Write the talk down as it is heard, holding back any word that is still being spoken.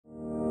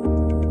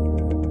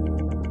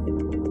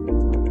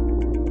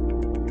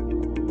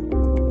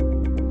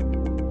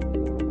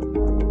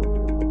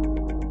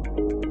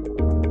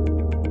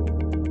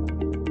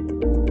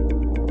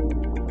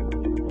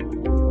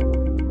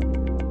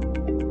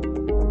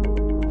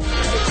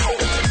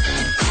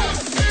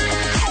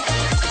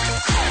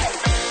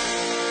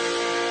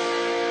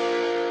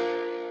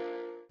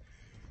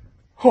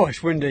Oh,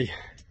 it's windy.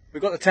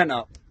 We've got the tent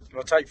up.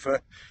 I'll take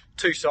for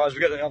two sides.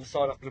 We'll get the other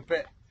side up in a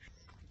bit.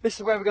 This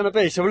is where we're going to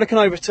be. So we're looking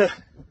over to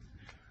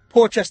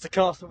Porchester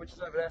Castle, which is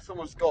over there.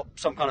 Someone's got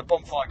some kind of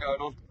bonfire going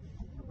on.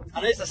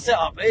 And here's the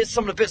setup. Here's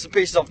some of the bits and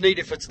pieces I've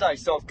needed for today.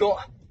 So I've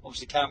got,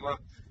 obviously, camera,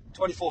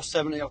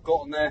 2470 I've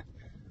got on there.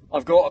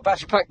 I've got a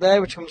battery pack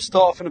there, which I'm going to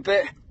start off in a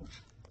bit.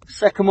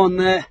 Second one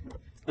there,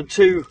 and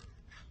two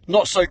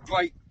not so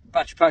great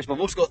battery packs, but I've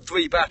also got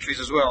 3 batteries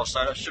as well,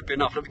 so that should be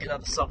enough. Let me get out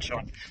of the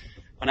sunshine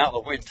and out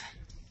of the wind.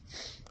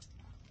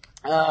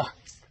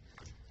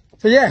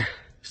 So yeah,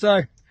 so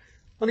I'm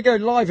going to go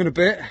live in a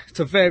bit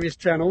to various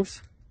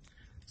channels.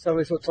 So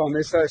it's what time it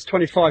is, so it's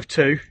 25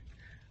 to,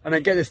 and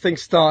then get this thing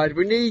started.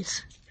 We need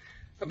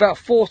about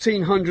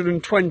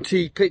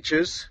 1420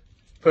 pictures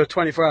per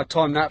 24-hour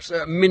time lapse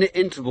at minute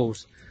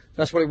intervals.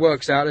 That's what it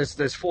works out. There's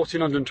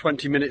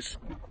 1420 minutes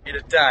in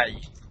a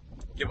day,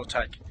 give or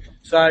take.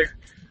 So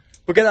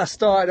we'll get that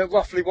started at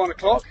roughly 1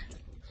 o'clock,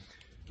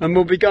 and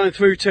we'll be going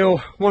through till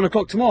 1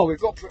 o'clock tomorrow. We've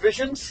got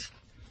provisions,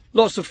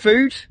 lots of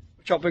food,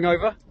 which I'll bring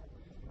over,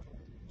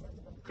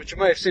 which you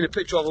may have seen a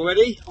picture of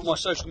already on my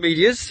social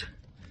medias.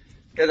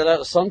 Get that out of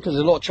the sun because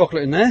there's a lot of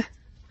chocolate in there.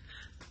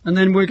 And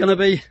then we're going to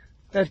be,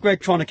 there's Greg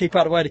trying to keep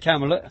out of the way of the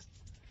camera, look.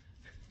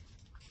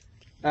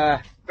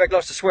 Greg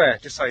likes to swear,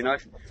 just so you know.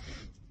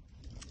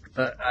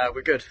 But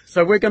we're good.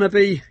 So we're going to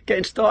be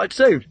getting started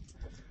soon.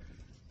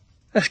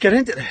 Let's get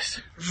into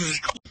this.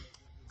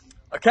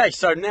 Okay,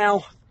 so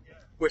now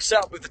we're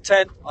set up with the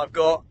tent. I've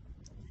got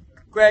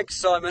Greg,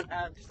 Simon,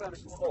 and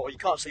oh, you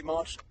can't see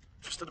Marge,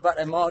 just at the back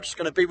there. Marge is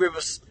going to be with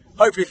us,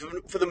 hopefully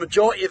for the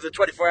majority of the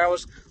 24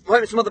 hours. I'm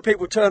hoping some other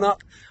people turn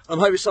up. I'm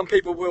hoping some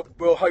people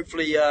will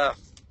hopefully help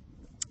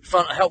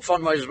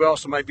fundraise as well,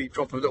 so maybe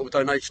drop a little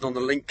donation on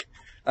the link.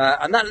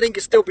 And that link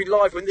will still be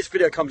live when this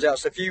video comes out.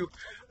 So if you,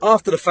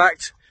 after the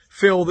fact,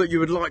 feel that you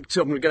would like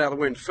to, I'm going to get out of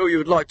the wind, feel you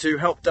would like to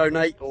help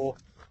donate, or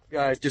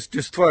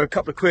just throw a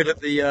couple of quid at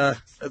the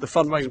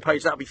fundraising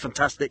page, that would be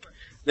fantastic.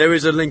 There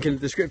is a link in the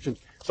description.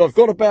 So I've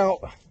got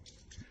about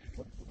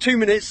 2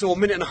 minutes or a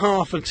minute and a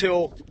half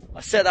until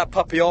I set that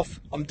puppy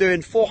off. I'm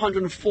doing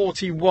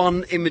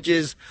 441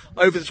 images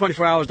over the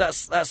 24 hours.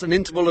 That's an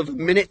interval of a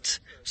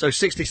minute, so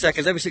 60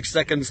 seconds. Every 60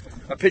 seconds,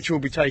 a picture will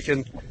be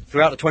taken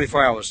throughout the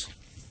 24 hours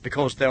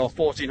because there are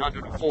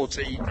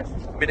 1440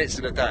 minutes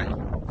in a day.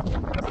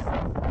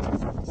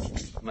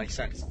 Makes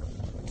sense.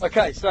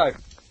 Okay, so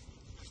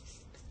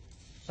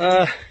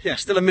yeah,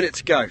 still a minute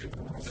to go.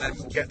 Then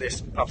we'll get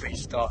this puppy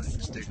started.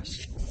 Let's do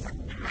this.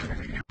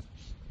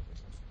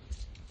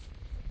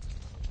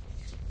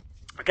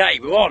 Okay,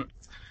 we're on.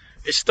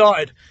 It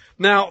started.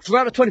 Now,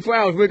 throughout the 24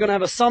 hours, we're going to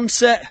have a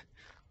sunset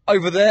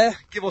over there,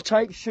 give or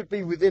take. Should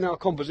be within our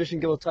composition,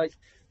 give or take.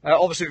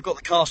 Obviously, we've got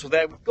the castle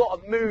there. We've got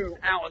a moon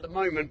out at the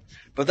moment,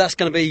 but that's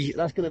going to be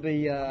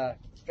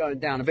going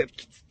down a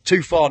bit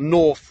too far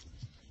north,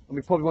 and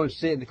we probably won't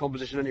see it in the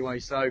composition anyway.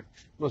 So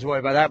not to worry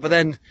about that. But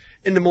then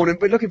in the morning,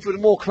 we're looking for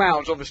more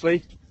clouds.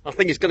 Obviously, I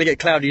think it's going to get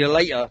cloudier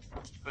later,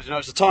 because you know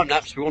it's a time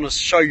lapse. We want to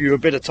show you a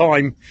bit of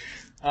time,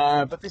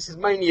 but this is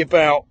mainly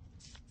about,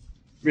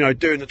 you know,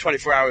 doing the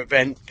 24-hour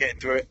event, getting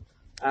through it,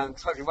 and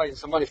hopefully raising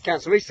some money for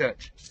cancer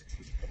research.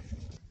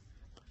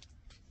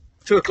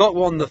 2 o'clock,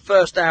 we're on the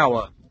first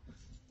hour,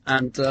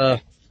 and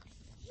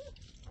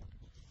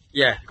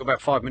yeah, got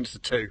about 5 minutes to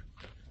 2.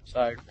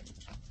 So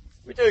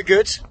we're doing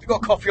good. We've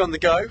got coffee on the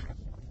go.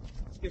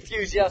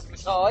 Enthusiasm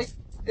is high,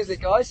 is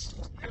it, guys?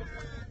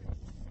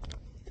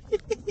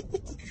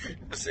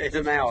 That's it,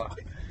 in an hour.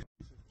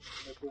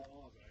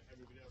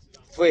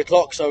 3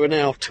 o'clock, so we're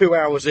now 2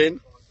 hours in.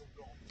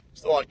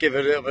 So I'd give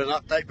it a little bit of an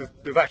update.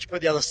 We've actually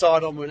put the other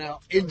side on. We're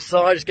now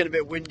inside. It's getting a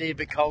bit windy, a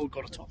bit cold.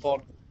 Got a top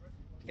on.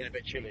 Getting a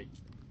bit chilly.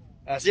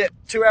 So yeah,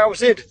 2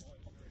 hours in.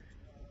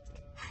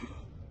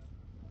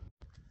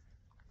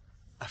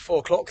 At 4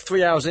 o'clock,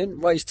 3 hours in.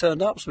 Ray's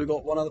turned up, so we've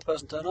got one other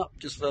person turn up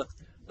just for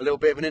a little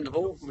bit of an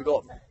interval. We've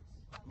got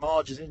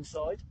Marge is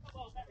inside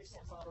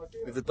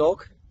with the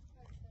dog.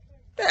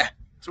 Yeah,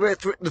 so we're at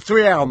the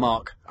 3 hour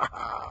mark.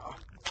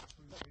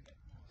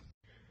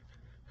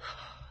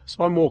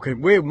 So I'm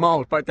walking, we're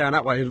miles back down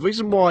that way. The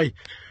reason why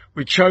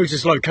we chose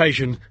this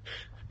location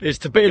is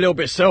to be a little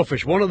bit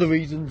selfish. One of the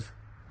reasons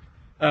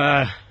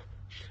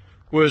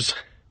was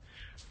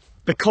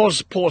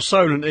because Port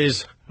Solent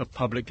is a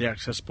publicly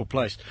accessible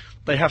place.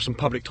 They have some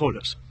public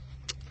toilets.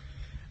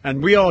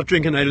 And we are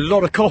drinking a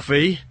lot of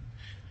coffee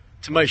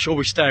to make sure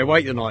we stay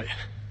awake tonight.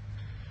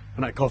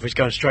 And that coffee's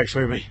going straight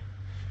through me.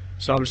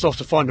 So I'm just off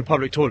to find the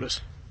public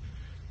toilets.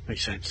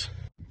 Makes sense.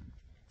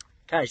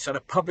 Okay, so the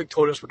public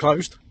toilets were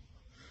closed.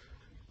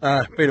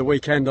 Being a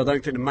weekend, I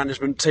don't think the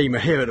management team are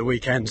here at the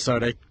weekend, so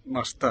they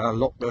must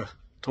lock the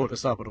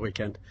toilets up at the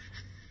weekend.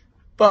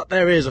 But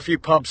there is a few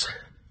pubs,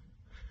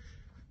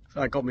 so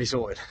that got me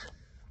sorted.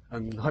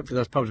 And hopefully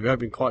those pubs will be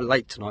open quite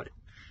late tonight.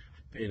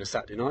 Being a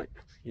Saturday night,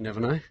 you never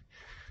know.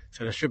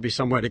 So there should be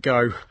somewhere to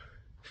go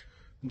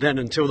then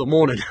until the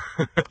morning.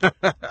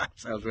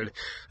 Sounds really...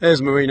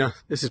 There's Marina.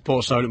 This is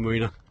Port Solent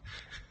Marina.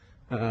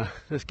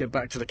 Let's get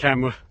back to the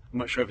camera. I'm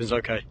not sure everything's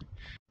okay.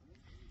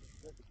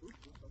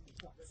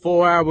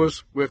 4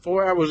 hours. We're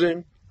 4 hours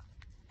in.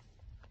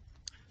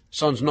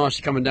 Sun's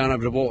nicely coming down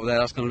over the water there.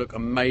 That's going to look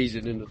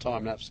amazing in the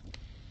time lapse.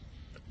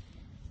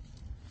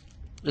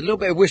 There's a little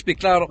bit of wispy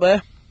cloud up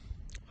there.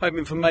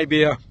 Hoping for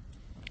maybe a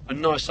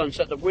nice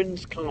sunset. The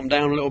wind's calmed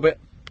down a little bit.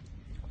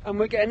 And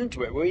we're getting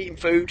into it. We're eating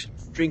food,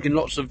 drinking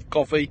lots of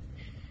coffee,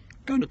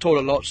 going to the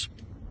toilet lots.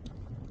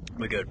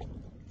 We're good.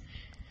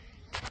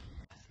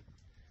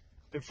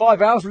 In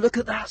 5 hours, look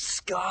at that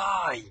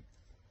sky.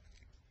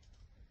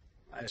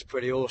 That's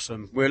pretty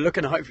awesome. We're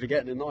looking at hopefully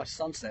getting a nice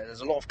sunset. There's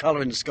a lot of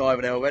colour in the sky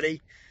over there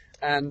already.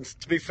 And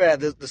to be fair,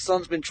 the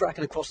sun's been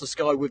tracking across the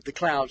sky with the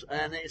clouds,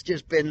 and it's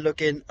just been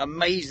looking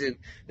amazing.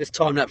 This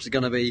time lapse is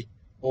going to be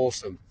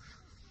awesome.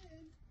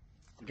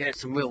 We're getting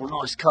some real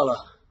nice colour.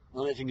 I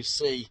don't know if you can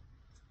see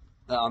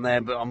that on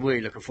there, but I'm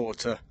really looking forward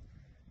to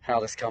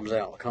how this comes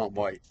out. I can't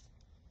wait.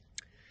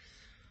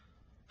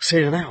 See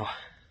you in an hour.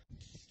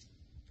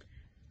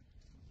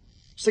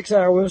 6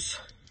 hours,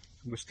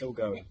 and we're still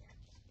going.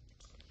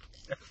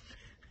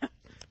 A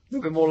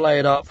little bit more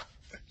laid up,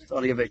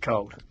 starting to get a bit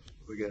cold.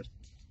 We're good.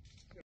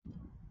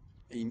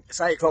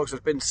 It's 8 o'clock, so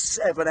it's been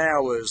 7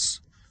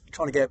 hours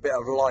trying to get a bit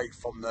of light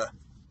from the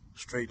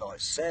street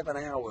lights. 7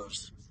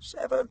 hours.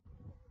 7?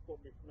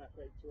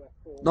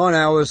 9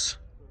 hours.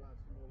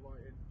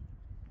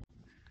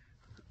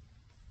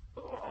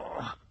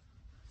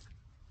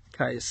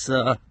 Okay, it's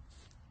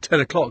 10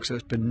 o'clock, so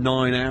it's been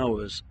 9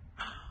 hours.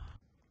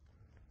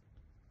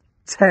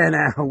 10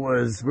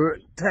 hours. We're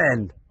at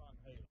 10.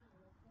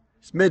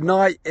 It's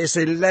midnight. It's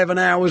 11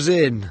 hours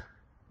in.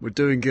 We're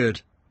doing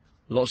good.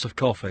 Lots of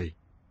coffee.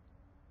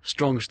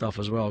 Strong stuff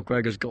as well.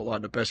 Greg has got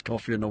like the best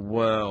coffee in the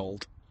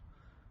world.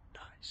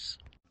 Nice.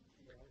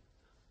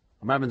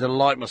 I'm having to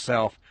light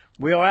myself.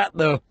 We are at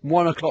the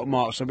 1 o'clock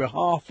mark, so we're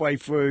halfway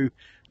through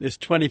this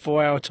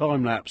 24-hour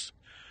time lapse.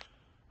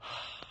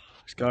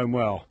 It's going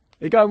well.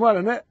 It's going well,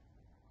 isn't it?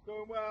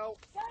 Going well.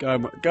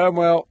 Going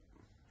well.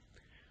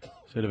 See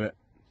you in a bit.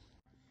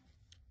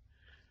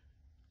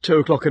 2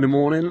 o'clock in the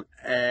morning.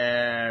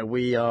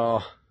 We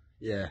are,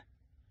 yeah,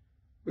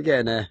 we're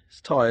getting there.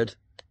 It's tired,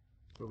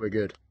 but we're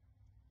good.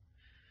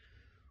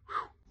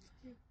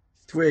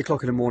 3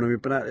 o'clock in the morning.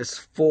 We've been at this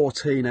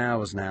 14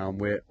 hours now, and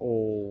we're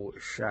all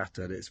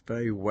shattered. It's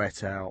very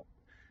wet out.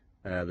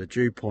 The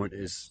dew point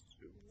is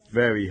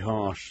very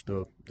harsh.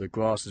 The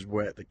grass is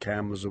wet. The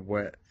cameras are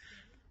wet.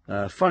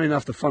 Funny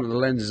enough, the front of the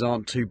lenses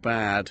aren't too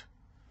bad.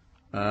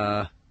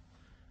 You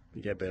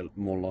get a bit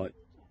more light,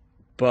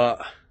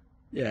 but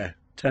yeah,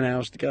 10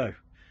 hours to go.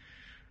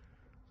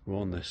 We're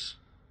on this.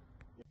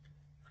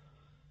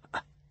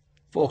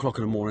 4 o'clock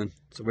in the morning,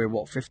 so we're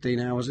what, 15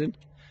 hours in?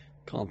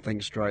 Can't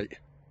think straight.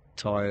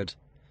 Tired.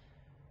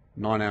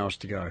 9 hours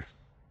to go.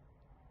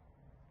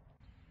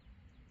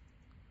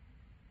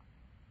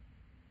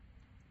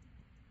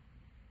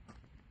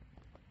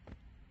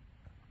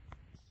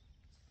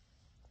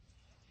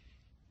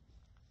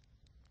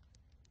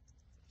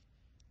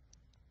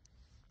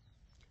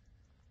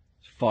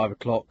 It's 5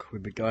 o'clock.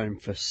 We've been going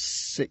for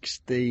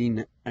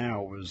 16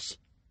 hours.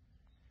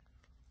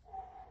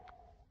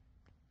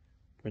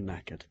 We're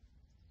knackered.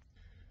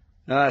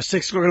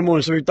 6 o'clock in the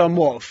morning, so we've done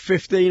what,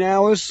 15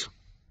 hours?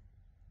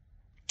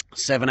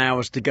 7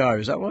 hours to go,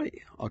 is that right?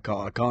 I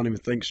can't even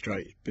think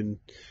straight. It's been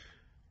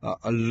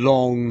a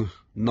long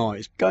night.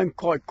 It's going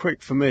quite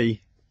quick for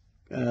me,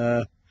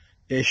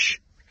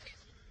 ish.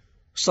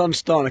 Sun's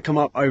starting to come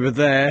up over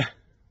there.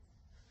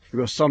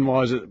 We've got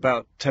sunrise at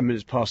about 10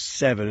 minutes past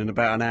 7 in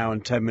about an hour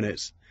and 10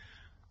 minutes.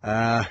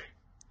 And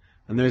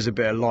there's a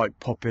bit of light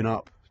popping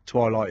up,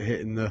 twilight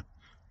hitting the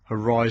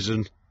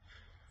horizon.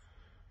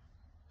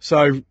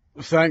 So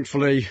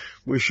thankfully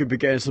we should be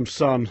getting some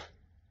sun,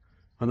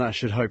 and that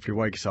should hopefully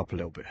wake us up a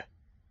little bit,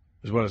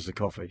 as well as the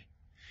coffee.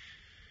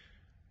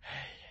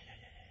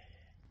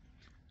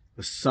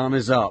 The sun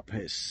is up.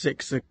 It's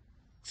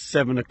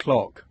 7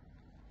 o'clock.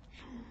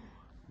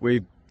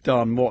 We've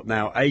done what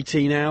now,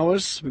 18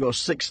 hours? We've got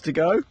 6 to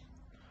go.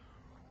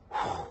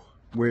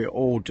 We're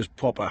all just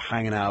proper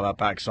hanging out of our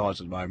backsides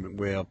at the moment.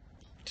 We're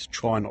just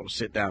trying not to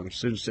sit down. As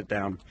soon as I sit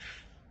down,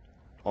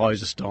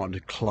 eyes are starting to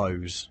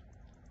close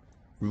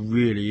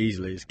really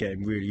easily. It's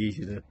getting really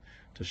easy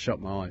to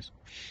shut my eyes.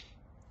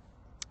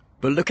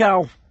 But look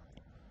how,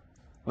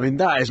 I mean,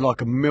 that is like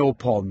a mill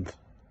pond.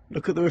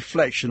 Look at the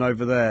reflection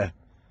over there.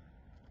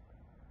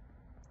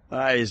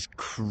 That is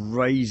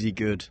crazy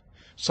good.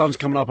 Sun's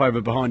coming up over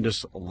behind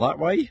us that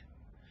way,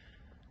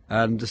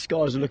 and the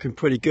skies are looking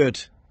pretty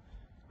good.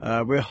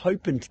 We're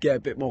hoping to get a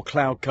bit more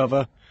cloud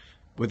cover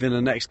within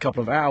the next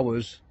couple of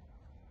hours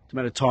to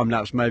make the time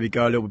lapse maybe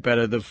go a little bit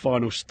better. The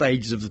final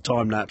stages of the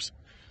time lapse.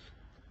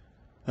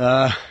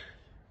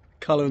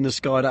 Colour in the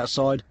sky that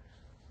side,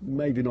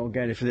 maybe not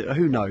getting it for it.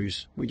 Who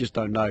knows? We just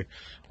don't know.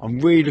 I'm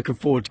really looking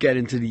forward to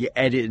getting into the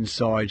editing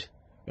side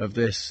of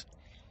this.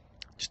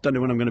 Just don't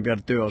know when I'm going to be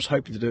able to do it. I was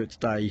hoping to do it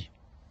today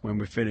when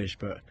we're finished,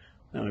 but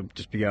I'll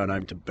just be going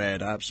home to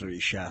bed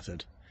absolutely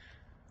shattered.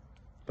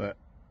 But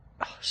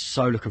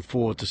so looking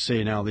forward to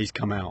seeing how these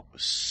come out.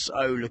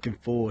 So looking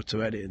forward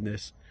to editing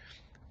this.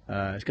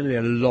 It's going to be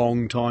a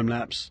long time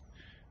lapse.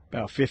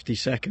 about 50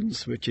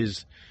 seconds, which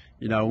is,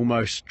 you know,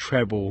 almost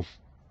treble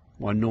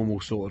my normal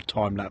sort of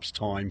time-lapse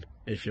time,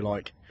 if you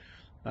like,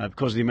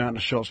 because of the amount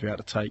of shots we had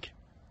to take.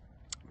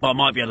 But I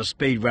might be able to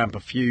speed ramp a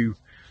few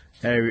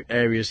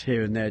areas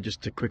here and there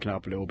just to quicken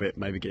up a little bit,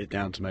 maybe get it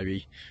down to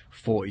maybe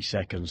 40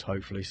 seconds,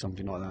 hopefully,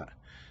 something like that.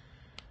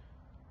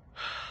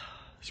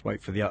 Let's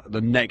wait for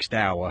the next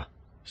hour.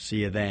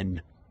 See you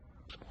then.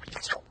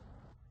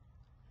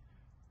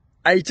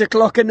 8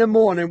 o'clock in the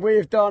morning.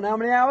 We've done how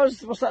many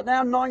hours? What's that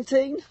now?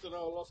 19? I don't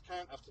know, I lost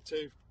count after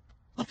 2.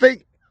 I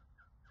think.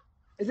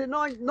 Is it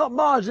 9? Not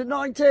March, is it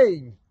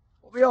 19?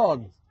 What are we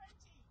on?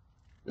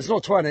 It's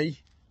not 20.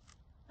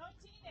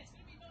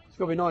 It's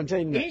got to be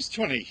 19. It is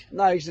 20.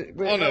 No, oh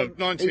no,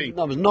 19.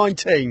 No, it's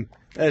 19.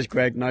 There's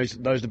Greg, knows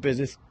the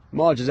business.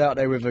 Marge is out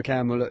there with her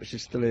camera, look,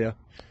 she's still here.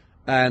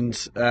 And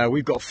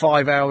we've got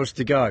 5 hours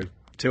to go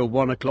till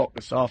 1 o'clock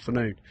this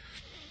afternoon.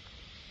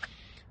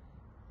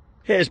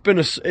 Yeah, it's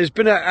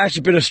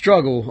actually been a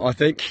struggle, I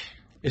think.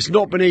 It's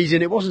not been easy,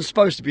 and it wasn't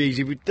supposed to be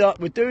easy.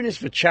 We're doing this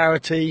for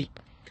charity,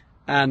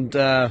 and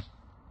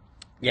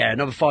yeah,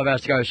 another 5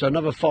 hours to go. So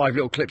another 5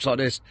 little clips like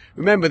this.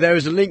 Remember, there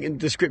is a link in the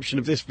description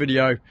of this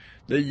video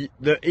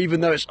that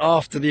even though it's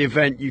after the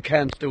event, you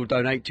can still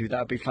donate to. That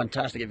would be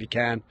fantastic if you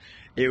can.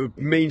 It would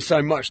mean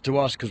so much to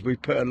us because we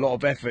put a lot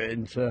of effort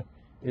into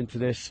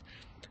this.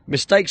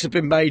 Mistakes have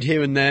been made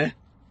here and there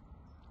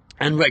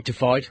and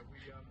rectified.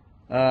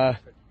 But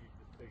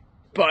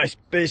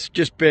it's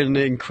just been an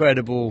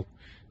incredible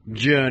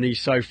journey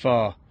so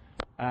far.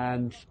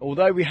 And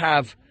although we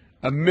have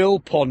a mill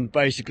pond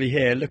basically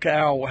here, look at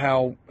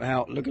how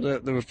look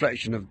at the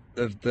reflection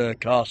of the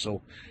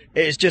castle.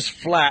 It's just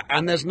flat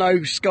and there's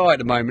no sky at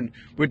the moment.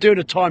 We're doing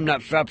a time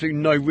lapse for absolutely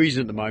no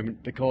reason at the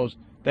moment because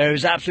there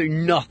is absolutely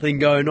nothing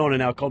going on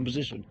in our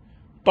composition.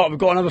 But we've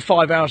got another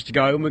 5 hours to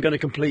go and we're going to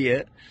complete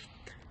it.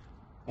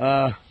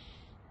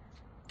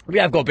 We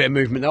have got a bit of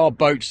movement. There are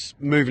boats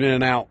moving in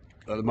and out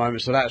at the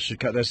moment, so that should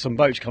there's some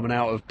boats coming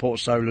out of Port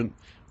Solent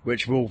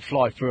which will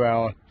fly through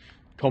our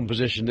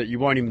composition that you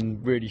won't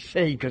even really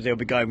see because they'll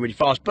be going really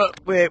fast, but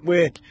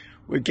we're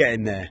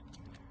getting there.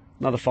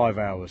 Another 5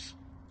 hours.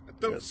 And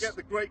don't forget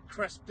the great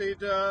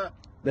crested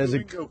there's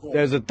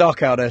a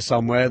duck out there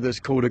somewhere that's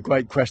called a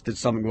great crested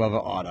something or other.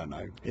 I don't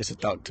know, it's a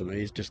duck to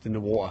me, it's just in the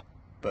water,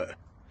 but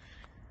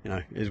you know,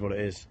 it is what it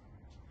is.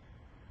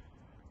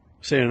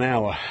 See you in an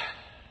hour.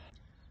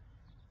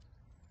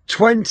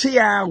 20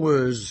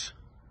 hours.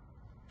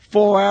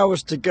 4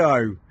 hours to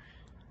go.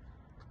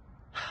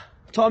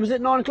 What time is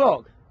it? 9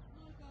 o'clock?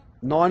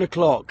 9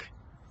 o'clock.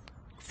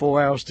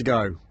 4 hours to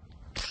go.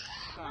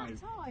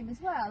 Time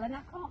as well, and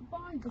I can't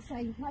find the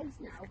same place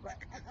now, but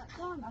at that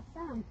time I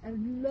found a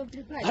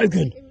lovely place.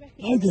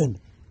 Logan!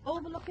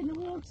 Overlooking the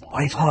water.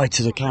 Wave hi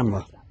to the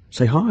camera.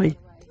 Say hi.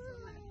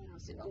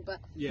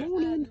 Yeah.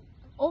 Morning.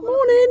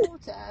 Morning.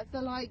 Water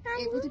for like,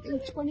 it would have been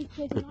 20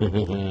 quid a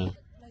night.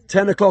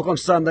 10 o'clock on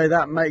Sunday,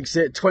 that makes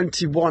it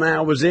 21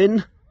 hours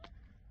in.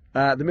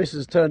 The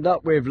missus turned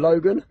up with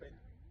Logan,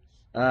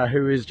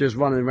 who is just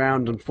running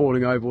around and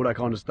falling over, all that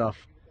kind of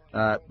stuff.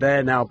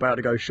 They're now about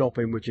to go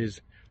shopping, which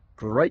is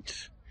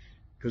great,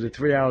 because in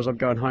 3 hours I'm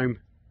going home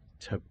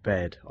to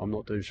bed. I'm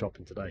not doing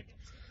shopping today.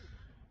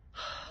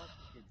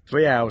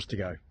 3 hours to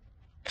go.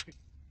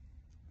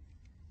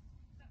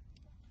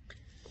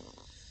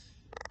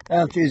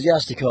 How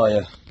enthusiastic are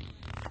you?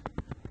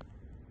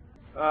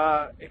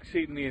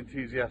 Exceedingly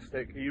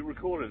enthusiastic. Are you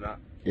recording that?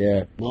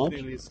 Yeah. Marge?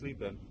 Nearly asleep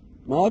then.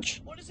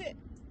 Marge? What is it?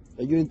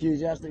 Are you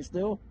enthusiastic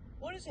still?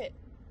 What is it?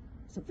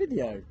 It's a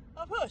video.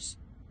 Of us?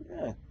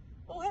 Yeah.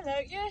 Oh, hello.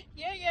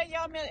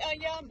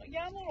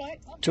 I'm all right.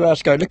 2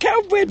 hours ago. Look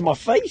how red my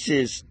face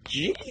is.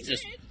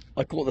 Jesus.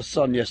 I caught the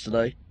sun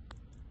yesterday.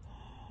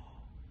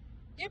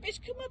 Yeah, but it's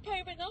come up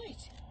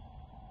overnight.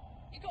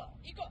 You got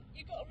Rudolph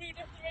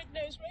the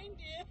Red-Nosed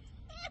Reindeer.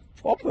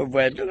 Proper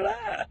red. Look at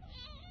that.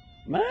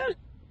 Man.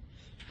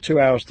 2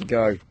 hours to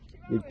go.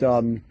 We've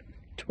done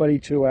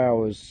 22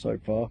 hours so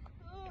far.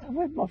 How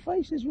red my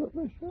face is. Look.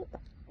 I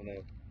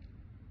know.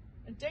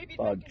 And David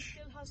Fudge. Beckham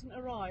still hasn't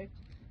arrived.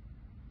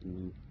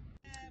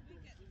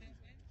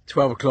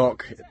 12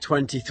 o'clock,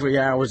 23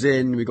 hours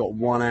in, we've got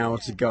 1 hour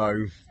to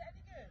go.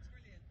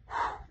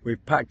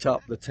 We've packed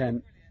up the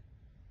tent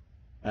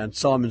and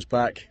Simon's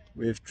back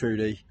with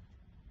Trudy.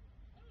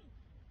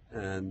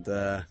 And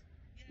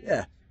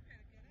yeah,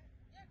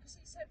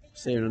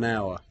 see you in an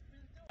hour.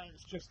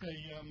 It's just a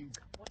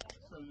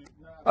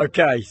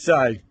Okay,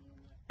 so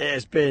it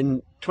has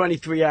been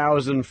 23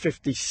 hours and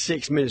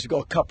 56 minutes. We've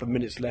got a couple of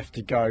minutes left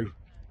to go.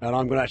 And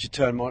I'm going to actually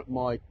turn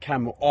my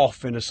camera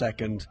off in a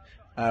second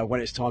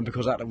when it's time,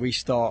 because I had to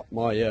restart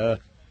my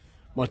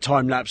my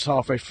time lapse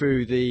halfway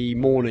through the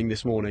morning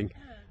this morning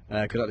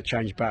because I had to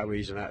change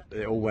batteries and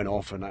it all went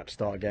off and I had to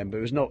start again. But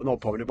it was not a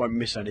problem. It won't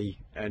miss any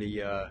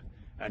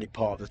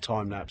part of the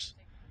time lapse.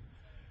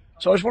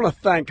 So I just want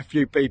to thank a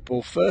few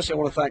people. First, I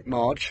want to thank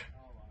Marge.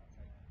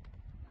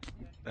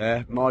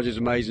 Marge is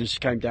amazing. She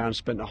came down and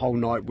spent the whole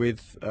night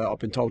with. I've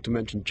been told to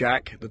mention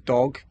Jack, the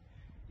dog.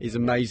 He's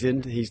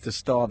amazing. He's the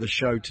star of the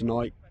show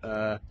tonight.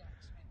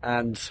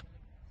 And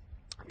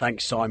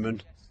thanks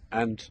Simon,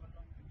 and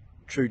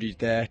Trudy's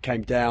there,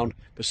 came down.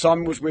 But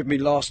Simon was with me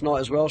last night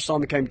as well.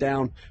 Simon came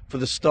down for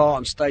the start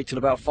and stayed till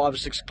about 5 or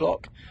 6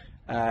 o'clock,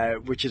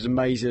 which is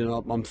amazing.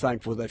 And I'm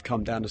thankful they've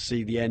come down to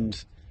see the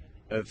end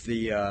of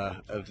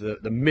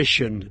the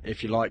mission,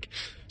 if you like.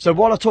 So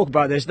while I talk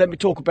about this, let me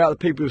talk about the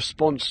people who've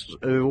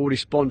already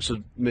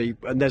sponsored me.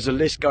 And there's a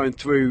list going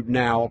through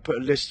now. I'll put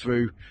a list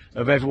through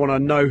of everyone I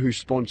know who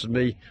sponsored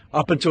me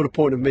up until the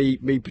point of me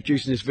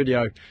producing this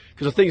video,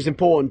 because I think it's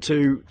important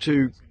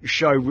to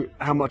show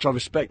how much I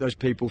respect those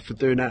people for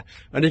doing that.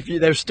 And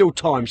there's still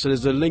time, so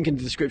there's a link in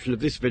the description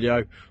of this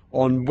video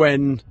on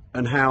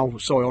how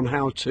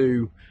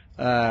to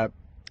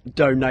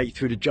donate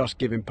through the Just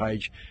Giving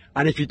page.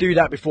 And if you do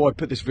that before I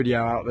put this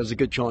video out, there's a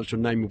good chance your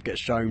name will get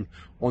shown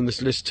on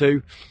this list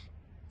too.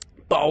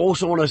 But I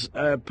also want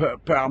to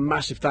put out a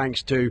massive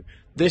thanks to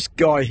this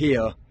guy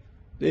here.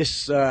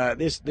 This guy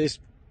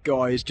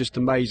is just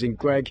amazing.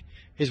 Greg,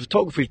 his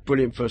photography is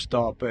brilliant for a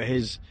start, but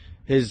his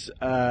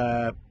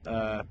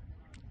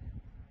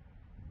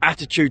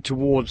attitude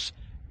towards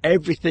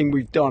everything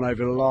we've done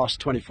over the last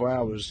 24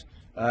 hours,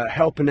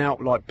 helping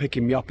out, like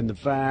picking me up in the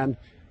van.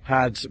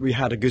 We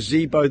had a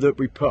gazebo that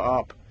we put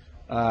up,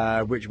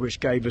 which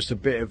gave us a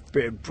bit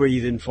of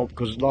breathing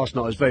because last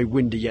night was very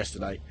windy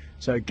yesterday,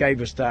 so it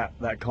gave us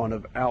that kind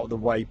of out of the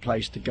way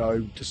place to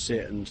go to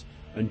sit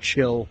and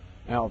chill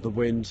out of the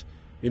wind.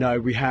 You know,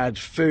 we had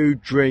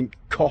food, drink,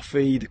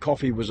 coffee. The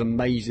coffee was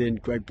amazing.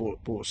 Greg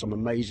bought some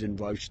amazing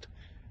roast.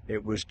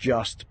 It was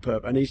just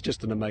perfect, and he's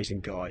just an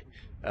amazing guy.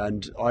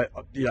 And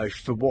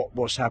for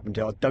what's happened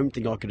here, I don't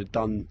think I could have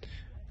done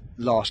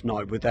last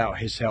night without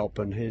his help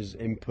and his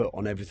input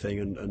on everything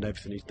and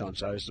everything he's done.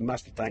 So it's a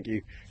massive thank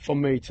you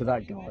from me to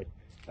that guy.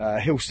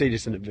 He'll see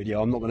this in the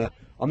video. I'm not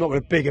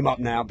gonna big him up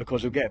now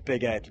because he'll get a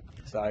big head.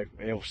 So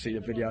he'll see the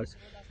video.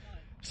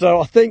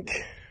 So I think,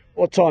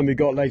 what time we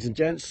got, ladies and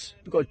gents?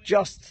 We've got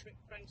just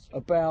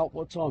about,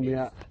 what time are we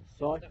at?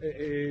 Sorry? It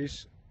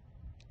is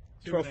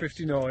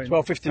 12:59.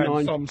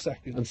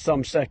 12:59 and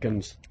some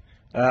seconds.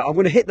 I'm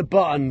going to hit the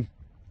button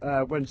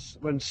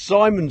when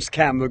Simon's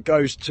camera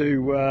goes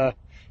to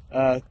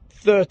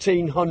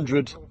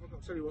 1300. I've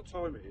got to tell you what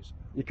time it is.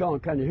 You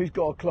can't, can you? Who's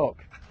got a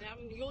clock?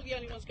 You're the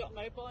only one's got a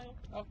mobile.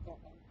 I've got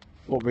one.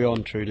 What are we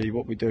on, Trudy?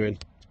 What are we doing?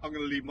 I'm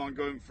going to leave mine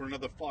going for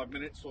another 5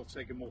 minutes, so I've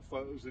taken more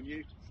photos than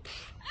you.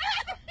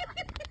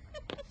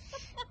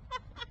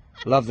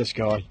 Love this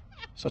guy.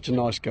 Such a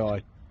nice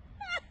guy.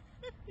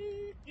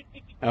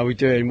 How are we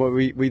doing?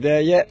 We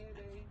there yet?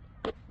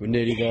 We're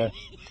nearly there.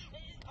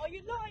 Are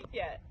you live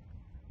yet?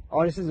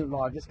 Oh, this isn't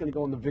live. This is going to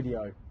go on the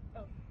video.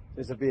 Oh.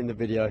 This will be in the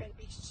video.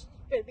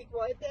 Better be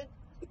quiet then.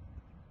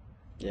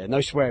 Yeah, no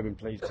swearing,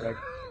 please, Greg.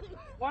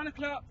 1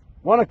 o'clock.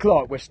 1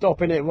 o'clock. We're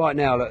stopping it right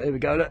now. Look, here we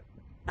go. Look,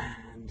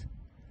 and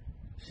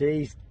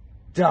she's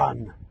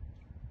done.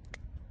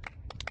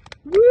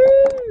 Woo!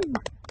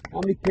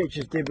 How many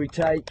pictures did we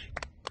take?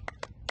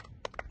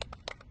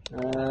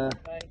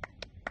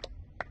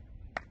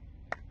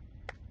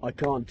 I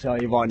can't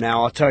tell you right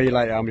now. I'll tell you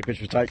later how many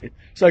pictures we're taking.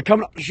 So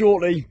coming up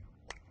shortly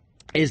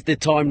is the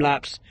time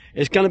lapse.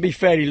 It's going to be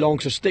fairly long,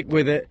 so stick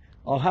with it.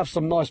 I'll have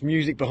some nice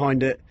music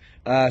behind it.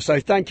 So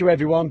thank you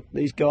everyone,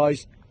 these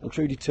guys, and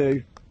Trudy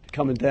too, for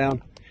coming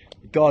down.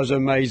 The guys are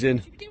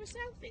amazing. Should we do a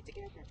selfie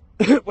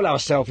together? We'll have a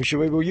selfie, shall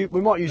we?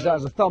 We might use that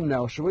as a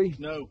thumbnail, shall we?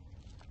 No.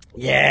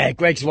 Yeah,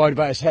 Greg's worried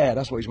about his hair.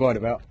 That's what he's worried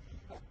about.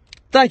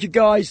 Thank you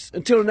guys.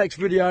 Until the next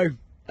video.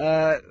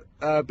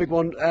 Big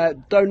one.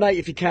 Donate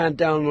if you can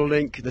down on the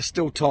link. There's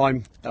still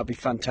time. That'll be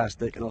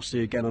fantastic. And I'll see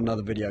you again on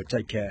another video.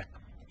 Take care.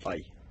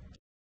 Bye.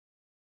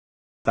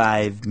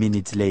 5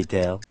 minutes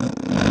later.